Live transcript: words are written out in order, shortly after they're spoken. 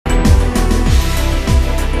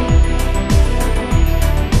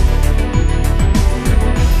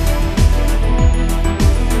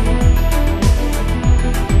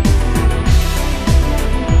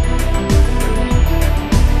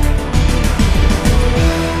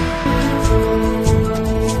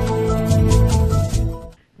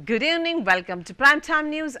Good evening, welcome to Primetime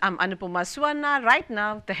News. I'm Anupama Suvarna. Right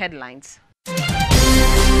now, the headlines.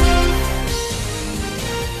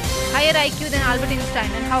 Higher IQ than Albert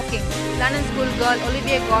Einstein and Hawking. London schoolgirl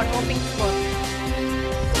Olivia got whopping score.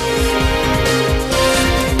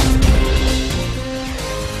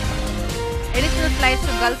 Additional flights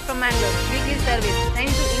to Gulf from Mangalore. Weekly service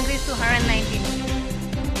 92 increased to 119.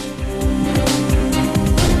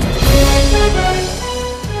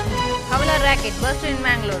 Hawala racket busted in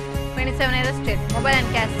Mangalore. 27 arrested. Mobile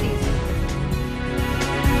and cash seized.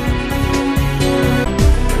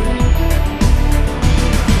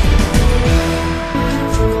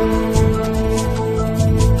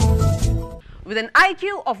 With an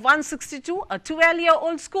IQ of 162, a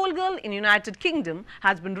 12-year-old schoolgirl in United Kingdom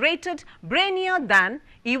has been rated brainier than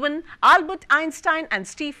even Albert Einstein and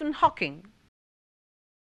Stephen Hawking.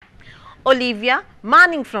 Olivia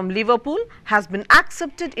Manning from Liverpool has been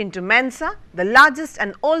accepted into Mensa, the largest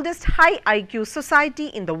and oldest high IQ society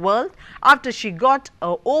in the world, after she got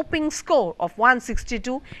a whopping score of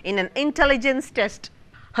 162 in an intelligence test.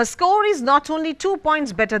 Her score is not only 2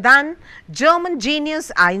 points better than German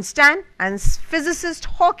genius Einstein and physicist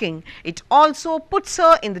Hawking, it also puts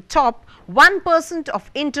her in the top 1%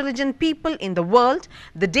 of intelligent people in the world,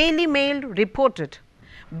 the Daily Mail reported.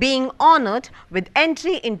 Being honored with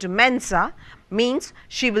entry into Mensa means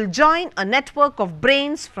she will join a network of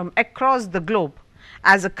brains from across the globe.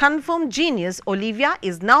 As a confirmed genius, Olivia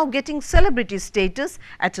is now getting celebrity status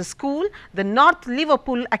at a school, the North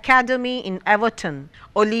Liverpool Academy in Everton.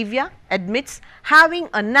 Olivia admits having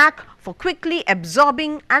a knack for quickly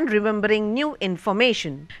absorbing and remembering new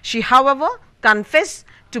information. She, however, confessed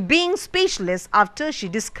to being speechless after she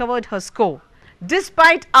discovered her score.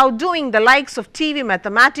 Despite outdoing the likes of TV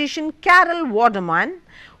mathematician Carol Vorderman,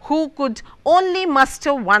 who could only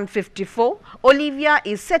muster 154, Olivia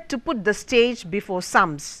is set to put the stage before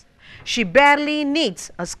sums. She barely needs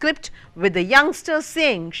a script, with the youngster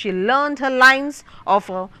saying she learned her lines of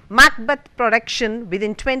a Macbeth production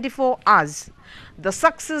within 24 hours. The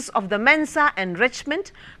success of the Mensa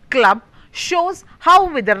Enrichment Club shows how,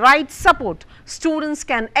 with the right support, students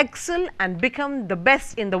can excel and become the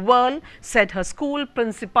best in the world, said her school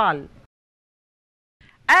principal.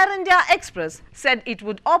 Air India Express said it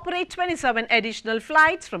would operate 27 additional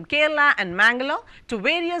flights from Kerala and Mangalore to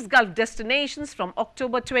various Gulf destinations from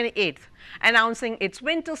October 28th. Announcing its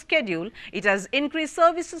winter schedule, it has increased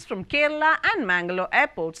services from Kerala and Mangalore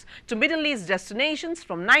airports to Middle East destinations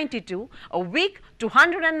from 92 a week to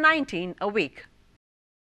 119 a week.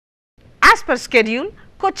 As per schedule,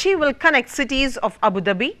 Kochi will connect cities of Abu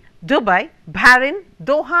Dhabi, Dubai, Bahrain,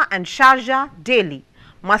 Doha and Sharjah daily.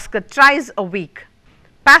 Muscat thrice a week.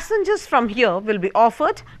 Passengers from here will be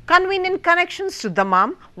offered convenient connections to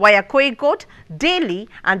Dammam via Kozhikode daily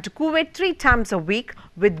and to Kuwait 3 times a week,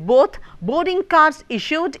 with both boarding cards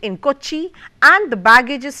issued in Kochi and the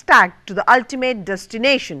baggages tagged to the ultimate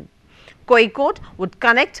destination. Kozhikode would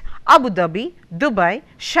connect Abu Dhabi, Dubai,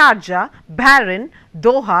 Sharjah, Bahrain,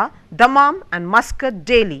 Doha, Dammam and Muscat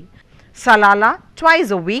daily. Salalah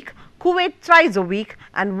twice a week, Kuwait thrice a week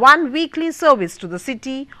and 1 weekly service to the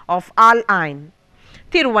city of Al Ain.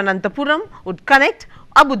 Thiruvananthapuram would connect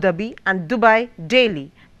Abu Dhabi and Dubai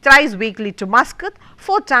daily, thrice weekly to Muscat,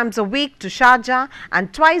 4 times a week to Sharjah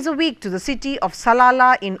and twice a week to the city of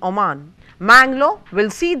Salalah in Oman. Mangalore will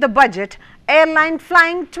see the budget airline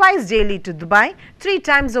flying twice daily to Dubai, 3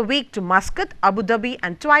 times a week to Muscat, Abu Dhabi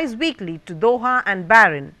and twice weekly to Doha and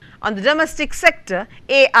Bahrain. On the domestic sector,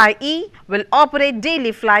 AIE will operate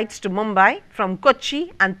daily flights to Mumbai from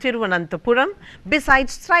Kochi and Thiruvananthapuram,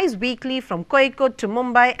 besides thrice weekly from Kozhikode to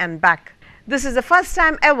Mumbai and back. This is the first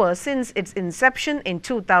time ever since its inception in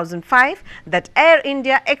 2005 that Air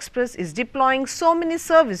India Express is deploying so many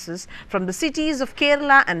services from the cities of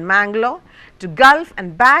Kerala and Mangalore to Gulf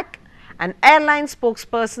and back, an airline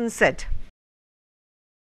spokesperson said.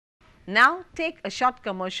 Now take a short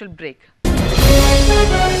commercial break.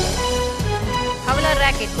 Hawala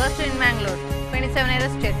racket busted in Mangalore. 27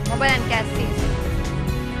 arrested. Mobile and cash seized.